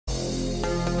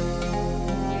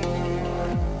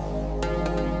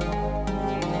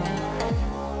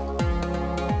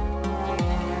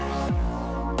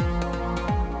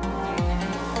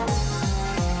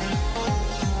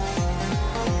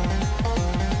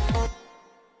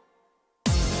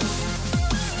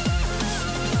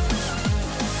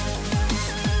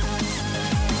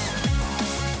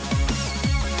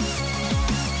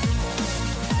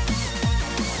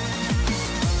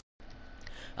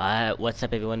Alright, what's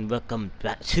up everyone? Welcome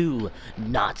back to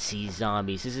Nazi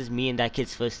Zombies. This is me and that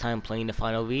kid's first time playing the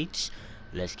Final Reach.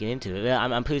 Let's get into it.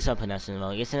 I'm pretty sure I'm pronouncing it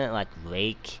wrong. Isn't it like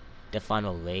Reich? The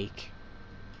Final Reich?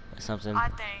 Or something? I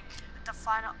think the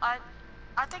final, I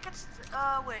think it's,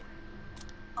 wait.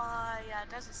 Yeah, it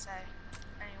doesn't say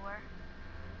anywhere.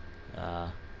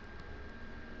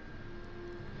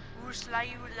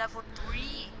 Slayu level 3.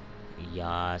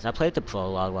 Yes, I played the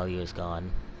prologue while he was gone.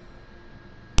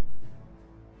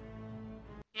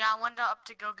 Yeah, I went up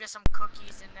to go get some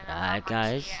cookies and then Alright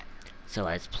guys, so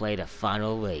let's play the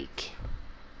Final Reich.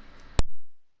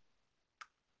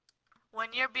 When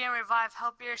you're being revived,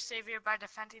 help your savior by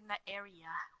defending the area.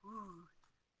 Ooh.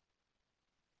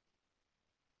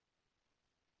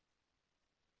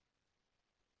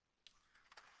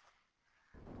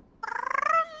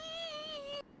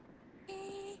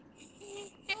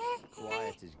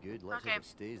 Quiet is good. Let's hope it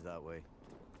stays that way.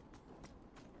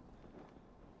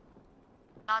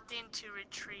 Nothing to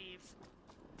retrieve.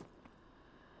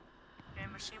 Okay,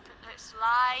 machine pit.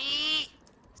 Sly!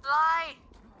 Sly!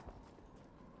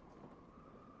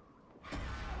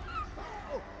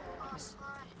 Oh, Sly.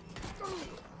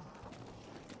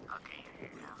 Okay,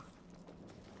 here you go.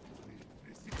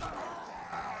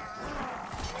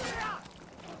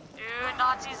 Dude,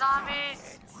 Nazi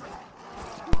zombies!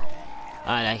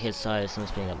 Alright, I hit sorry,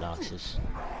 someone's being obnoxious.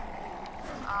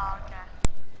 Oh, okay.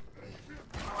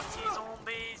 Nazi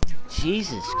zombies, dude.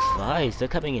 Jesus Christ, they're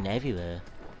coming in everywhere.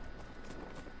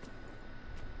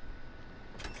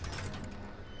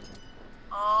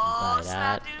 Oh, By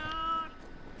snap, that. dude!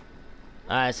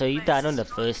 Alright, so you died on the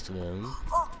first room.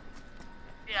 Oh!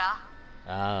 Yeah.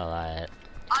 Alright.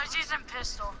 I was using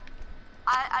pistol.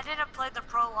 I didn't play the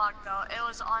prologue though. It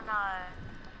was on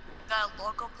the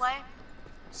local play.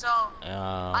 So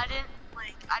I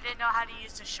didn't know how to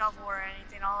use the shovel or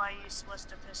anything. All I used was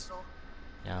the pistol.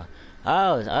 Yeah.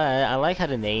 Oh, alright. I like how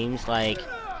the names like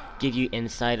give you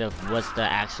insight of what's the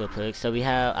actual perk. So we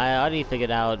have. I already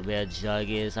figured out where Jug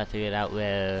is. I figured out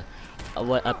where.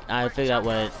 I figured out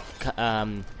what.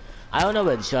 I don't know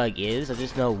what Jug is. I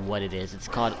just know what it is. It's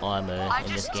called armor in this game. I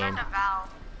just turned a valve.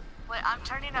 Wait, I'm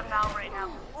turning a valve right now.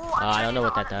 Ooh, I don't know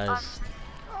what that does.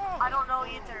 I don't know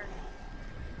either.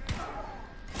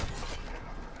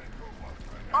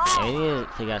 Yeah, we need to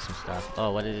figure out some stuff.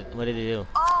 Oh, what did it do?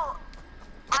 Oh,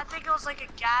 I think it was like a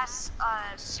gas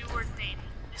sewer thing.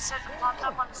 It said it popped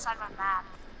up on the side of my map.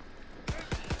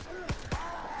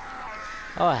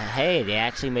 Oh, hey, they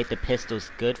actually made the pistols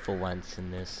good for once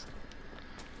in this.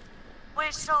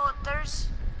 Wait, so there's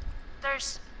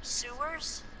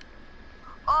sewers?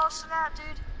 Oh snap,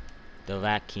 dude! The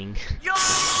Rat King. Yo!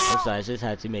 I'm sorry, I just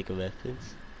had to make a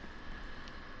reference.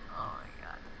 Oh my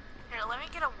god. Here, let me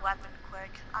get a weapon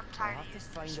quick. I'm tired of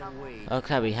using the shovel.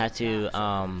 Okay, we had to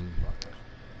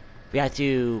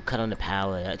cut on the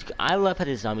power. I love how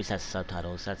the zombies have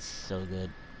subtitles. That's so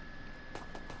good.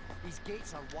 These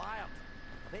gates are wired.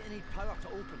 They need power to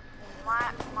open.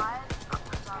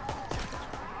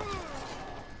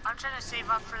 I'm trying to save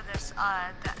up for this,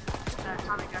 the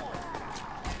Tommy gun.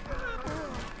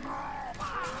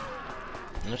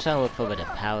 I'm trying to look for where the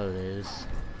power is.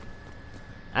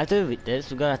 After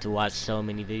this, we're gonna have to watch so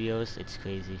many videos. It's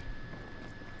crazy.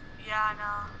 Yeah, I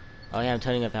know. Oh yeah, I'm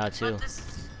turning a valve too.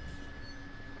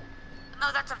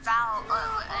 No, that's a valve.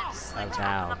 It's like to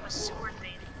open up a sewer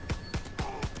thing.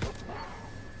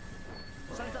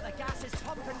 Sounds like the gas is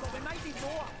pumping, but we might need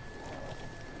more.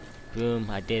 Boom,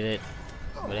 I did it.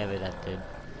 Whatever that did.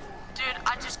 Dude,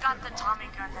 I just got the Tommy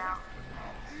gun now.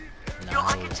 Nice. Yo,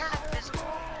 I can turn it visible.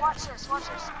 Watch this, watch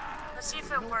this. Let's see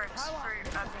if it works for you,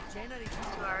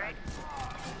 alright?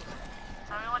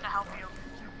 Tell me when to help you.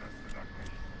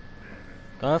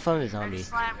 Go from the zombie. Ready,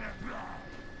 slam.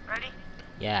 Ready?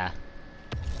 Yeah.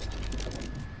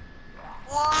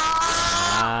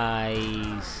 Whoa!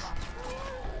 Nice.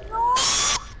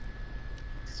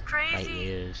 This is crazy. My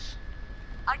ears.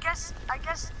 I guess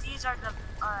these are the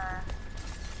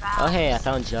valves. Oh hey, I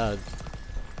found Jug.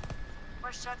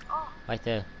 Where's Jug? Oh. Right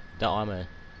there. The armor.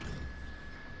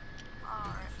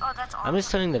 Alright. Oh, that's armor. I'm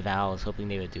just turning the valves, hoping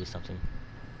they would do something.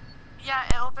 Yeah,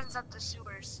 it opens up the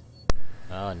sewers.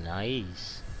 Oh,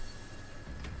 nice.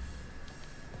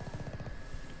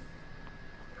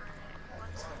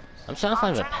 I'm trying to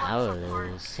find what power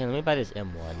it is. Hey, let me buy this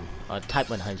M1. Oh, Type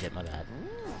 100, my bad.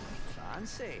 Ooh,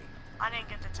 fancy. I didn't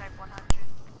get the Type 100.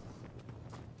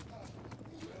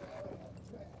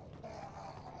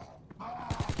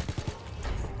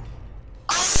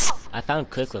 I found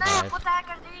quick revive. What the heck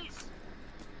are these?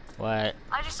 What?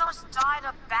 I just almost died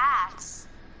of bats.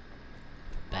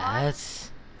 Bats?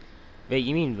 Wait,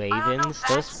 you mean ravens?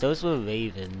 Those were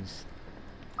ravens.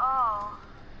 Oh.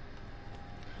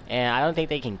 And I don't think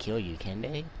they can kill you, can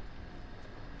they?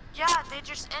 Yeah, they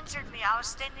just injured me. I was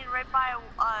standing right by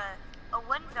a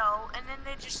window, and then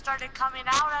they just started coming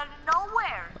out of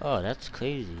nowhere. Oh, that's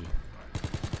crazy.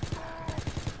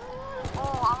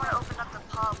 Oh, I want to open up the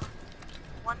pub.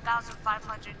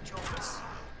 1,500 joules.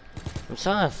 I'm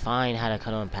trying to find how to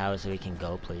cut on power so we can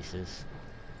go places.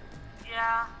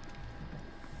 Yeah.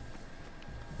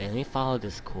 Wait, let me follow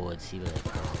this cord, see where it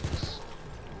goes.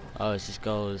 Oh, it just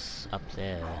goes up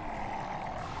there.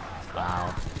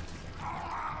 Wow.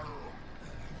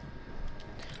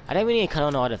 I think we need to cut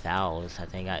on all the valves. I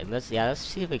think let's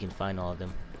see if we can find all of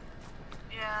them.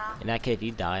 Yeah. In that case, if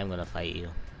you die, I'm gonna fight you.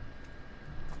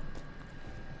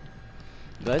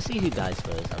 Let's see who dies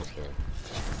first. I'm just kidding.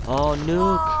 Oh,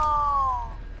 nuke!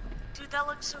 Whoa! Dude, that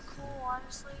looks so cool,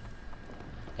 honestly.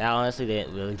 Yeah, honestly, they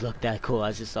didn't really look that cool.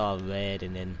 I just saw red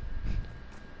and then.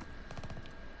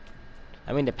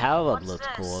 I mean, the power up looked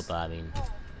cool, but I mean. Ooh,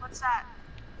 what's that?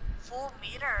 Full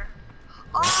meter.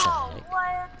 What the Oh, heck?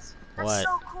 what? That's What?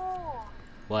 so cool.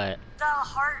 What? The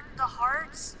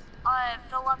hearts,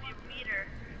 fill up your meter.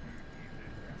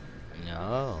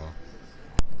 No.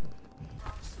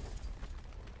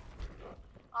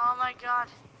 Oh my god.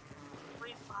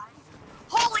 Wait, 5?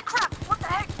 Holy crap! What the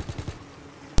heck?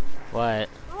 What?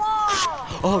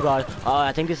 Whoa! Oh god. Oh,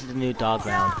 I think this is the new dog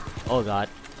ground. Oh god.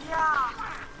 Yeah.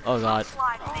 Oh god.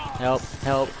 Slide, baby. Help!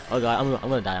 Help! Oh god, I'm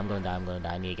gonna die. I'm gonna die. I'm gonna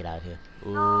die. I need to get out of here.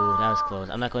 Ooh, that was close.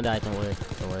 I'm not gonna die. Don't worry.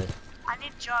 Don't worry. I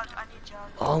need jug.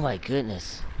 Oh my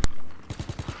goodness.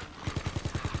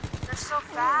 They're so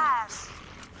fast.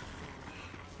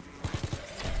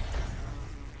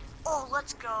 Oh,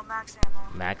 let's go. Max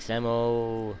ammo. Max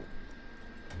ammo.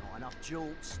 Not enough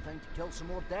jolts. Time to kill some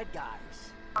more dead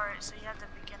guys. Alright, so you have the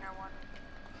beginner one.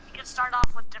 You can start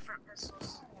off with different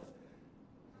pistols.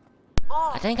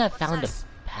 Oh, I think I what's found this? the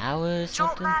power or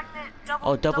Jolt something. magnet.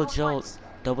 Oh, double jolt. points.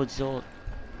 Double jolt.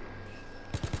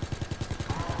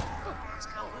 Let's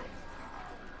go.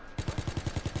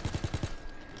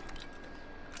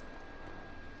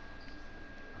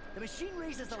 The machine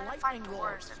raises the Trying to find lightning doors,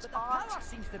 rods, it's but the odd. power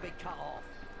seems to be cut off.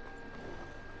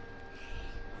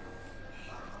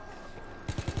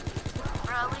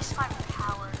 Or at least find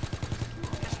power.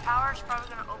 Because power is probably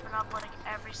going to open up like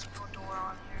every single door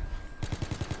on here.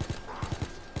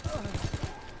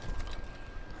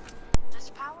 This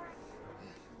power?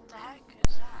 What the heck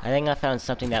is that? I think I found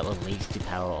something that will lead to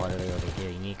power all the way over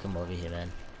here. You need to come over here,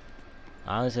 man.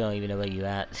 I honestly don't even know where you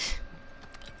at.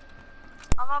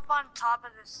 I'm up on top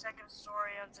of the second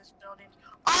story of this building.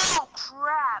 Oh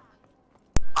crap!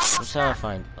 Oh, I'm trying to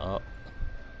find. Oh.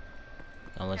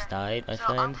 Almost died, my so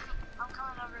friend. I'm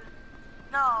coming over.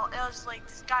 No, it was like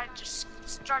this guy just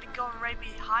started going right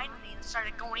behind me and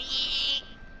started going. Eee!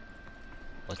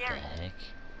 What Scary. the heck?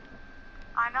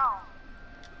 I know.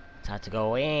 Time to go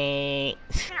away.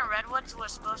 Speaking of redwoods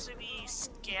was supposed to be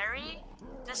scary.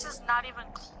 This is not even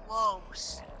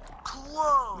close.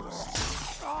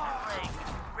 Close. Like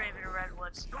Raven and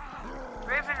Redwoods.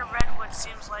 Raven and Redwoods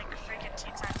seems like freaking 2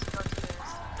 times go to this.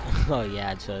 Oh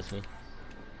yeah, trust me.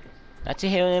 That's a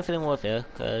Halo Infinite Warfare,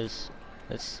 cause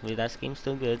that game's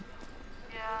still good.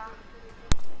 Yeah.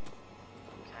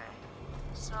 Okay.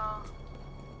 So.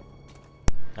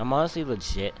 I'm honestly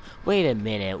legit. Wait a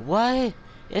minute, what?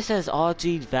 It says all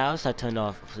 3 valves are turned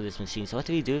off for this machine. So what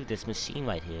do we do with this machine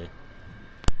right here?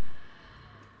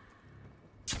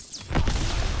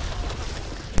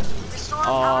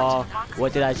 Oh,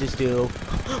 what did I just do?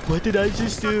 What did I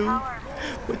just do?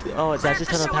 Oh, did I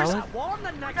just turn on power?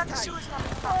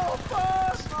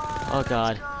 Oh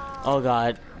god. Oh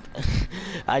god.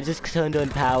 I just turned on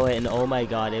power and oh my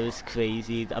god, it was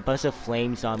crazy. A bunch of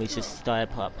flame zombies just started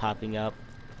popping up.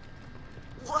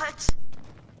 What?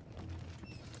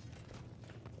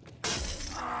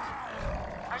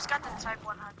 I just got the Type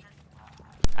 100.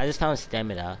 I just found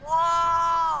stamina.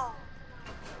 Whoa!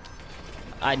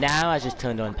 Now I just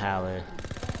turned on power.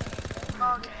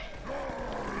 Okay.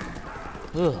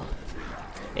 Ooh.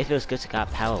 It feels good to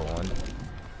got power on.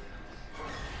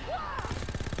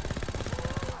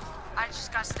 I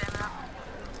just got stamina.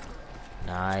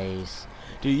 Nice.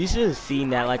 Dude, you should have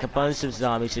seen that. Like a bunch of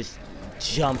zombies just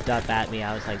jumped up at me.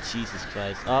 I was like, Jesus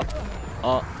Christ. Up.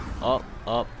 Up. Up.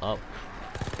 Up. Up.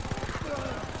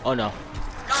 Oh no.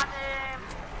 Got him!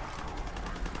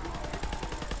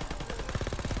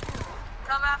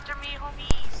 Come after me,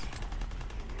 homies.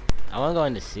 I wanna go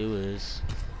in the sewers.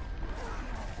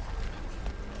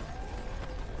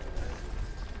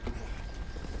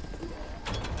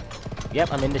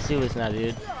 Yep, I'm in the sewers now,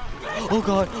 dude. Oh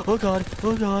god, oh god,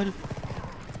 oh god.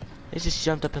 It just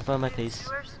jumped up in front of my face.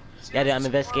 Sewers? Yeah, dude, I'm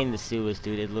investigating the sewers,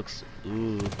 dude. It looks,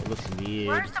 it looks weird.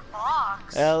 Where's the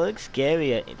box? It looks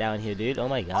scary down here, dude. Oh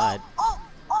my god.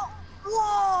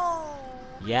 Whoa!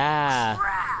 Yeah.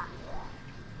 Crap!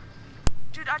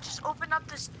 Dude, I just opened up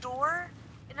this door,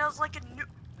 and it was like a new...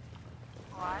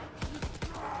 What?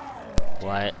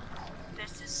 What?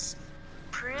 This is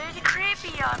pretty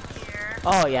creepy up here.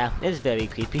 Oh yeah, it's very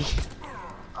creepy.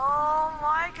 Oh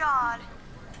my god.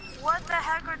 What the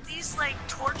heck are these, like,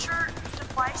 torture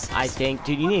devices? I think,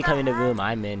 dude, you need to come in the room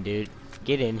I'm in, dude.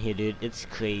 Get in here, dude. It's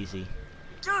crazy.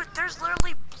 Dude, there's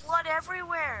literally blood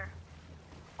everywhere.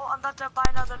 Oh, I'm about to buy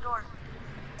another door.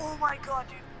 Oh my god,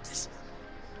 dude. This...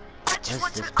 I just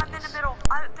went to... I'm in the middle.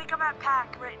 I think I'm at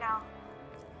pack right now.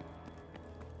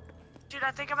 Dude, I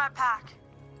think I'm at pack.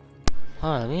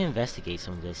 Hold on, let me investigate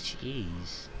some of this.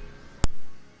 Jeez.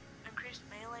 Increased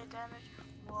melee damage.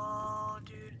 Whoa,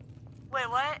 dude. Wait,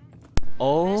 what?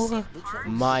 Oh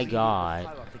my god.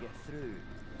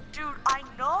 Dude, I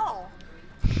know.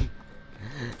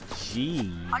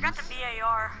 Jeez. I got the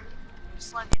BAR.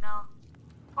 Just letting you know.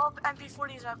 Oh,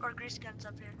 MP40's up, or grease guns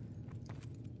up here.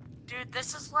 Dude,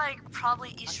 this is like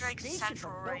probably Easter egg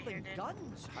central right here, dude.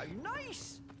 Guns. How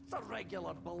nice! It's a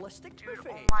regular ballistic Dude, oh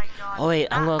buffet. my god. Oh wait,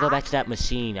 I'm gonna go back to that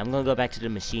machine. I'm gonna go back to the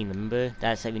machine, remember?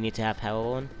 That's like we need to have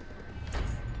power on.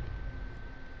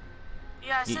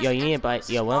 Yeah, Yo, you need to buy,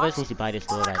 yo, one of us needs to buy this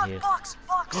door right here. Box!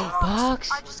 Box?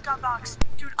 I just got box.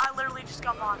 Dude, I literally just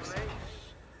got box.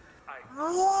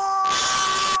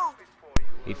 Whoa!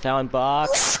 We found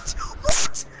box.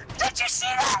 What? Did you see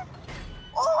that?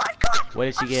 Oh my god! What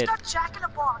did you get? I just got Jack in a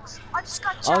box. I just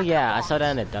got Jack Oh in a yeah, I box. saw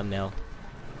that in the thumbnail.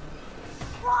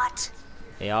 What?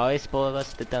 They always spoil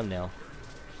us the thumbnail.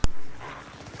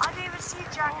 I didn't even see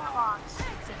Jack in a box.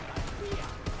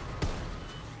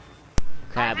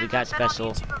 Crap, we got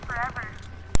special. I've been on YouTube forever.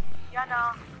 Yeah,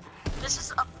 no. This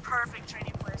is a perfect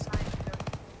training place.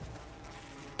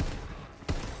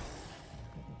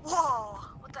 Whoa!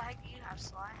 What the heck do you have,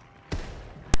 Sly?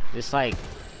 This like,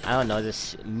 I don't know,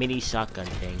 this mini shotgun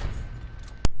thing.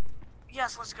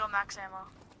 Yes, let's go max ammo.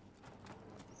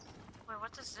 Wait,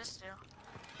 what does this do?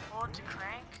 Hold to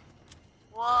crank?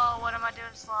 Whoa, what am I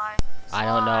doing, Sly? I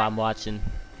don't know, Sly. I'm watching.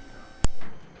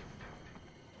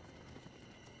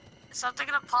 Is something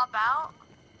gonna pop out?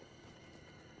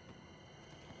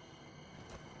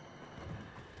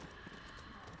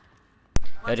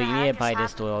 Yo, dude, you need to buy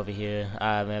this door over here.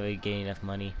 I'm never getting enough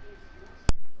money.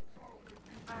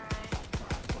 Alright.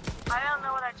 I don't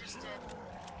know what I just did.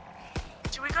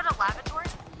 Should we go to laboratory?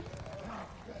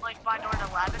 Like buy door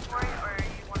to laboratory, or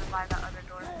you want to buy that other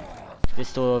door?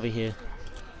 This door over here.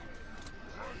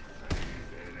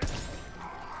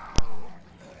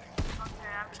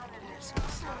 Okay, I'm trying to do some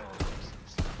stuff.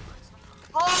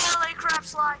 Holy crap,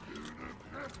 Sly!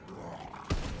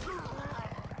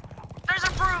 There's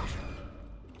a brute!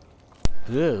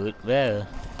 Brute? Where?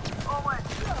 Oh wait,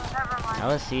 never mind. I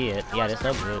don't see it. Yeah, there's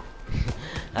no brute.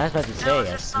 I was about to say,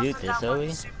 I brute this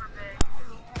early.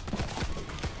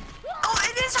 Oh,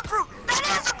 it is a brute! That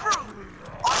is a brute!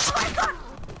 Oh my god!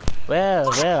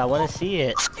 Where? I want to see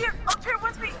it. Up here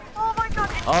with me! Oh my god!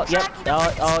 Oh, yep.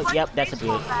 Oh, yep. That's a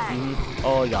brute.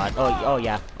 Oh god. Oh,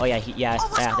 yeah. Oh yeah. Yeah.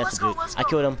 That's a brute. I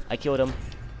killed him.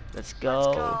 Let's go.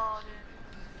 Let's go,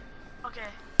 dude. Okay.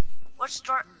 Which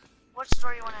door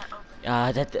you want to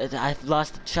open? I've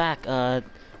lost track.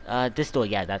 This door.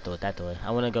 Yeah, that door.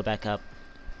 I want to go back up.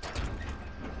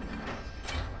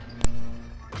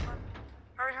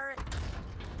 Hurry.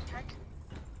 Heck.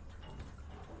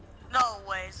 No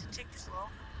ways. Take this slow.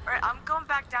 Alright, I'm going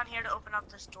back down here to open up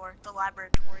this door, the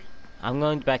laboratory. I'm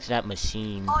going back to that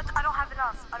machine. Oh, I don't have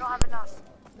enough.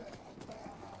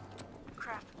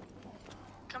 Crap.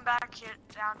 Come back here,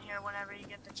 down here whenever you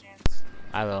get the chance.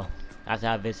 I will. After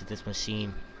I visit this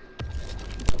machine.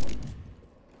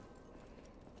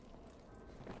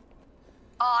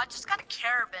 Oh, I just got a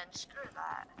carabin. Screw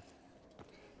that.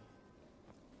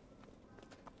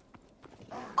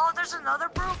 Oh, there's another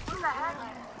brute? What the heck?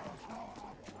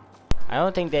 I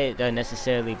don't think they're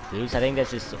necessarily brutes. I think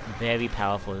that's just very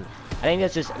powerful. I think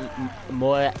that's just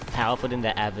more powerful than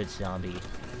the average zombie.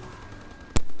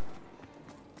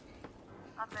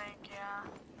 I think, yeah.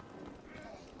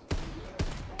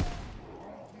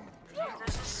 Dude,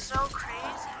 this is so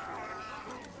crazy.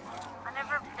 I've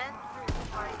never been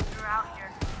through out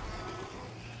here.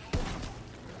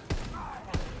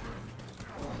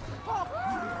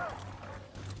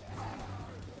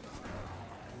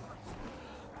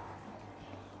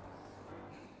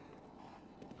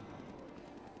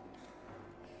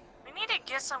 We need to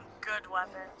get some good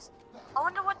weapons. I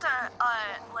wonder what the,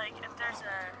 like, if there's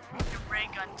a ray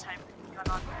gun type gun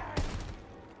on there.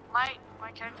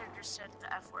 My character just said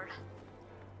the F word.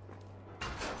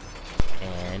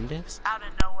 And Just out of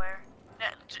nowhere.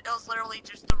 It was literally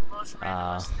just the most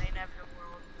randomest thing ever in the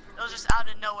world. It was just out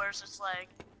of nowhere, so it's like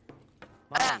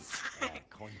F.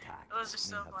 Contact. It was just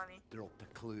so may have funny. dropped a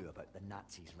clue about the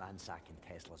Nazis ransacking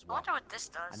Tesla's I work. wonder what this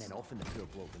does. And then often the poor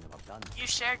bloke when they were done. You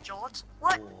shared Jolt?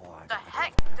 What Oh, the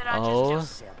heck did I oh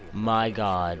just do? my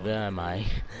god, where am I?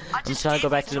 I'm just trying to go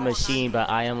gave back to the Jolt machine, but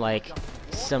I am like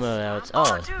somewhere else. Oh,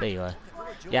 Oh, dude. there you are.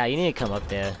 Yeah, you need to come up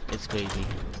there. It's crazy.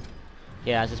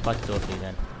 Yeah, I just bought the door for you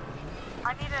then.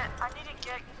 I need to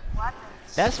get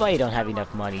weapons. That's why you don't have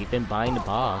enough money. You've been buying the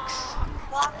box.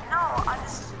 Well, no,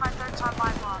 this is my third time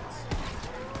buying box.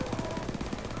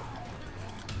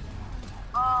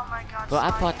 Oh my god. Well, I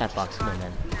sorry, bought that just box. Come on,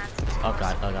 run. man. That's Oh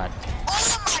god, oh god.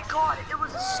 Oh my god, it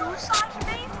was a suicide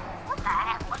thing? What the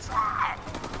heck was that?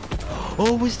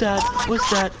 Oh, what's that? Oh my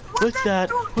What's god, that? What's that?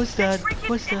 dude? What's that? It's freaking-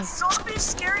 What's that? It's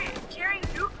zombies carrying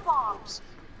nuke bombs.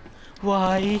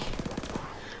 Why?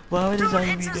 Why would a Dude,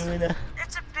 zombie it's be a- doing that?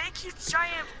 It's a big, huge,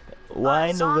 giant. Why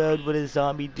in the zombie world would a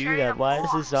zombie do carrying that? a Why is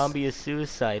a box. zombie a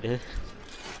suicider?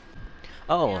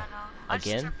 Oh, Yeah, no. I just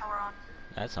again? turned power on.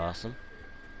 That's awesome.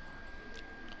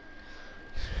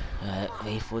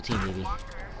 May 14 maybe.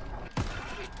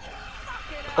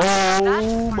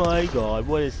 Oh my god,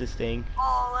 what is this thing?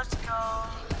 Oh, let's go.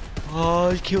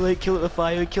 Oh, kill it with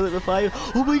fire, kill it with fire.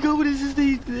 Oh my god, what is this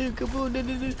thing? Come on, no,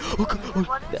 no, no.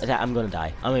 Oh, I'm gonna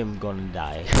die. I'm gonna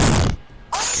die.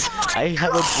 Oh my I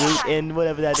have a brute god. in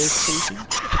whatever that is chasing.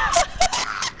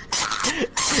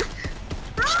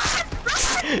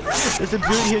 There's a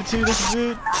brute here too, there's a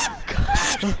brute.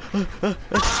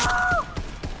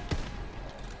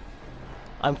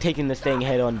 I'm taking this thing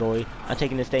head on, boy. I'm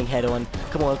taking this thing head on.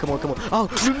 Come on, come on, come on. Oh,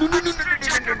 no, no, no, no, no,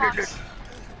 no, no.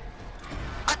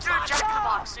 I threw a Jack in the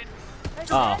Box, dude.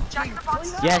 Oh. Jack in the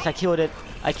Box. Yes, I killed it.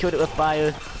 I killed it with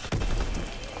fire.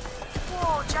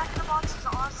 Whoa, Jack in the Box is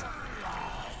awesome.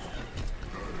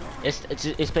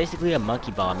 It's basically a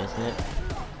monkey bomb, isn't it?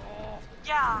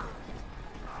 Yeah.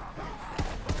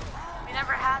 We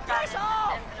never had that in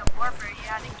Infinite Warfare. You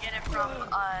had to get it from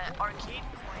arcade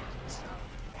coins.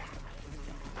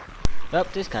 Oh,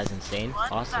 this guy's insane. What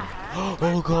the Awesome. heck?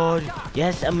 Oh god.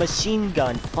 Yes, a machine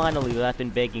gun. Finally, what I've been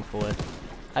begging for.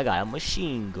 I got a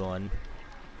machine gun.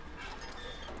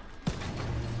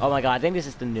 Oh my god, I think this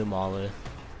is the new Mauler.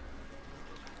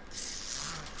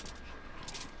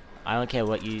 I don't care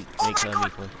what you Oh make my fun of me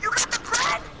god, for. you got the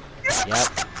bread! You Yep.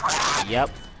 got the bread! Yep.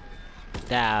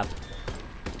 Dab.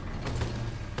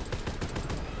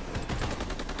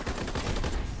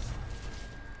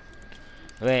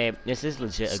 Wait, this is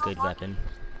legit a So good lucky. weapon.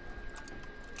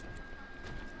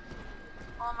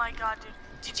 Oh my god, dude.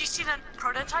 Did you see the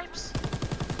prototypes?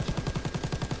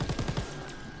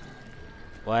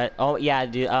 What? Oh yeah,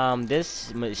 dude.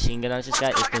 This machine gun I just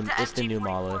got is the new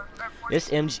Mauler. This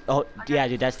MG. Oh yeah,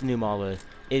 dude. That's the new Mauler.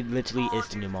 It literally is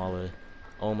the new Mauler.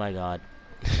 Oh my god.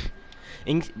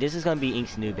 Ink. This is gonna be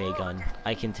Ink's new bay gun.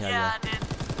 I can tell Yeah, ya. dude. Okay.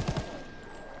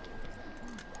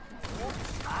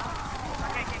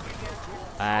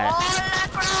 Alright. Oh,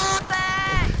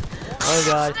 Oh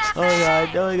god. Oh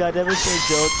god. Oh my god. Never show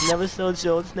jolts. Never show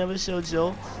jolts. Never show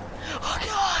jolts. Oh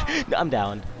god. No, I'm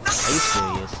down. Are you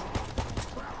serious?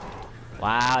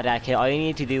 Wow, that kid. All you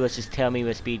need to do was just tell me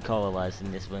what speed cola was,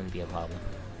 and this wouldn't be a problem.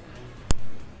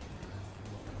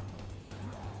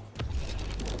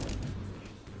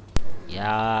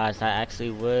 Yes, that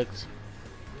actually worked.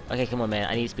 Okay, come on, man.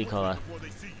 I need speed cola.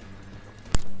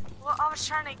 Well, I was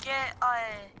trying to get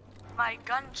my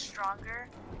gun stronger.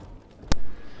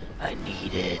 I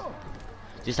need it.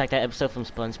 Just like that episode from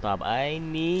SpongeBob. I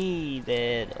need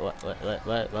it. What? Oh, no.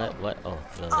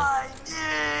 I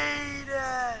need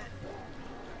it.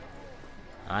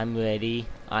 I'm ready.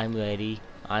 I'm ready.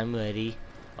 I'm ready.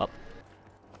 Oh.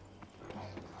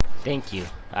 Thank you.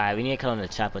 Alright, we need to cut on the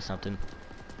chop or something.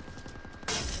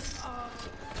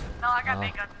 No, I got Oh.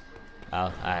 big gun.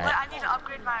 Oh, But alright. I need to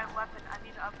upgrade my weapon.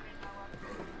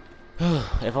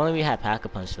 If only we had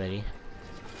Pack-a-Punch ready.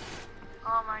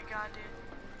 Oh my god, dude.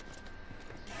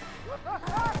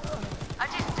 I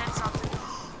just did something.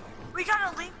 We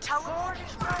got a link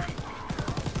teleporters, bro.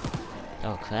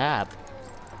 Oh crap.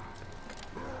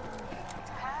 What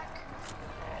the heck?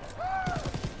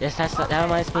 Yes, that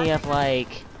reminds me of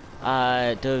like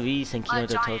the Reese and Kino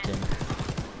the Giant. Totem.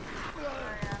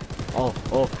 Oh,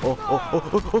 yeah.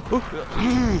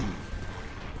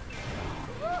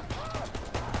 Oh.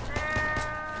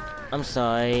 I'm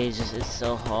sorry, it's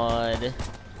so hard.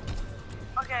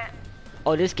 Okay.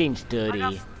 Oh, this game's I dirty.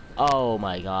 got Oh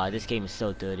my god, this game is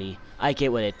so dirty. I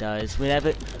get what it does.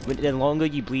 The longer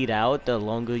you bleed out, the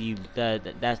longer you,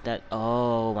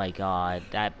 oh my god,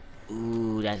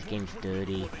 ooh, that game's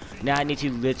dirty. Now I need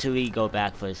to literally go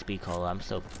back for a speed caller. I'm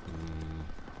so,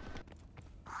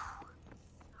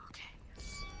 Okay.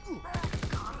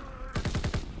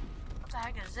 What the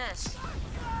heck is this?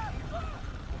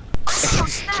 Oh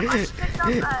snap, I just picked up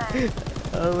a...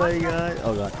 oh my god,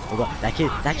 oh god, oh god, that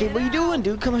kid, what are you doing,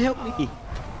 dude? Come help me.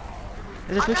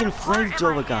 There's a freaking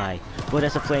flamethrower guy. Well,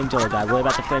 that's a flamethrower guy. Worry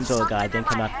about the flamethrower guy, then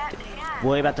come out.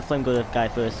 Worry about the flamethrower guy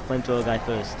first. Flamethrower guy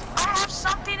first. I have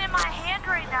something in my hand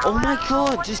right now. Oh my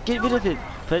god, just get rid of it.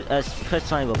 Press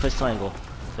triangle, press triangle.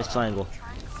 Press triangle.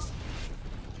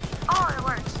 Oh, it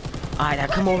works. Alright, now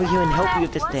come over here and help me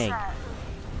with this thing.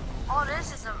 Oh,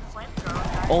 this is a flamethrower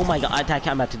guy. Oh my god,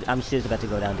 I'm seriously about to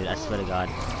go down, dude. I swear to god.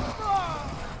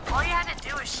 All you had to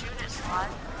do was shoot it, Slide.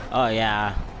 Oh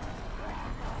yeah.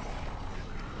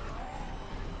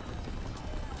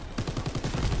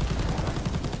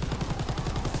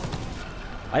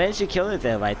 Why didn't you kill it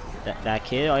there, right? That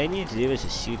kid? All you need to do is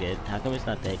just shoot it. How come it's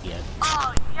not dead yet?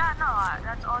 Oh, yeah, no,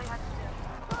 that's all you had to do.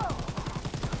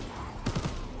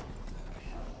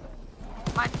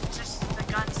 Just the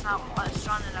gun's not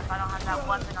strong enough. I don't have that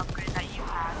weapon upgrade that you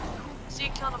have. So you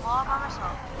killed them all by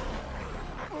myself?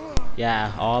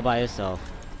 Yeah, all by yourself.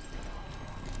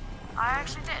 I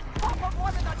actually did.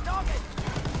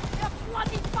 You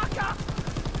bloody fucker!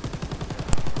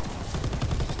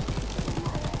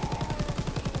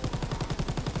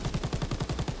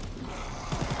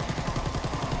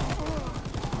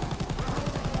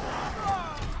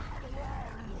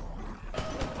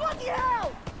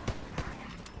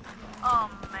 Oh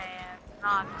man,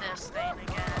 not this thing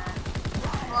again.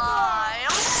 Fly.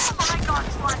 Oh my god,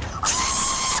 fly.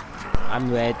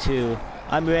 I'm red too.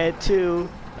 I'm red too.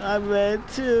 I'm red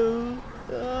too.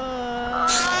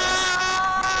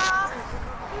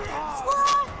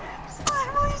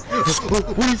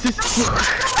 What is this?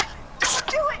 Don't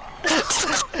do it!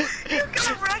 You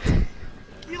got wrecked!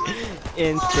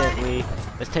 Instantly.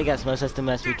 Let's take as much of them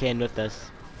as we can with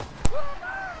us.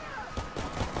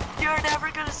 You're never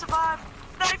gonna survive.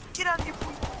 Knife, get out of here,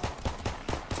 please.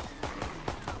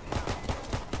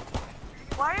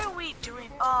 Why are we doing?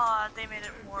 Oh, they made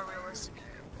it more realistic.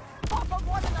 Pop up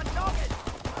one in the target.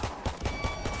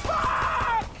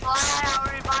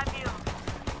 I'll revive you.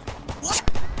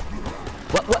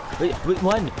 What? Wait,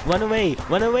 run away!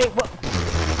 Run away! What?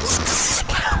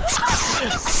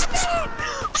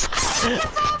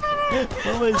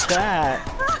 What was that?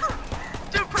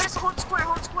 Dude, press hold square,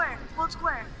 hold square, hold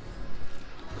square.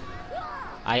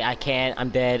 I can't. I'm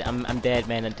dead. I'm dead,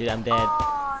 man. Dude, I'm dead.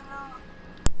 Oh no.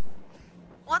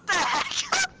 What the heck?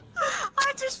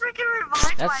 I just freaking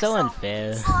revived That's so myself.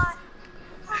 unfair.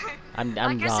 I'm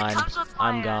I guess it gone. comes with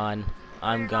I'm fire. gone.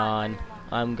 I'm gone.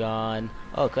 I'm gone.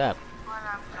 Oh crap. When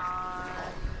I'm gone.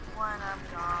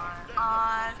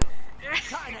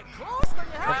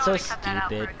 That's so Cut that out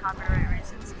stupid. for copyright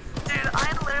reasons. Dude,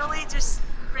 I literally just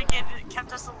freaking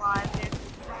kept us alive, dude.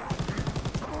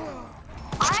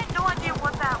 I had no idea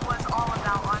what that was all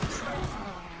about, honestly.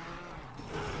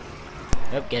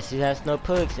 Yep, guess he has no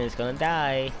perks and it's gonna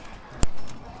die.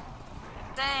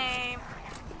 Dang.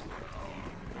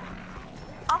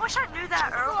 I wish I knew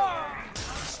that earlier.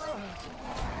 Honestly.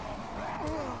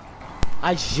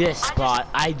 I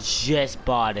just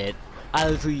bought it. I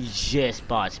literally just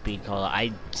bought Speed Caller.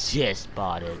 I just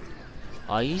bought it.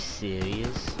 Are you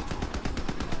serious?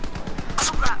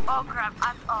 Oh crap,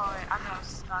 I'm not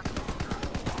stuck.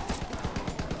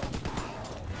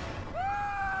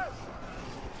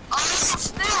 Oh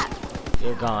snap!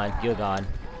 You're gone.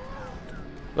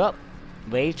 Well,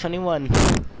 wave 21.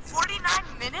 49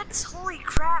 minutes? Holy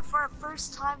crap, for our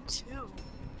first time too.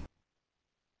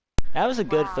 That was a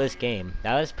good Wow. first game.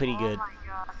 That was pretty good. Oh my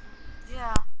god.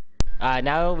 Yeah.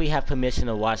 Now we have permission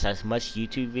to watch as much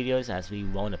YouTube videos as we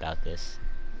want about this.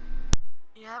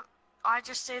 Yep. I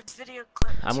just saved video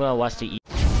clip. I'm gonna watch the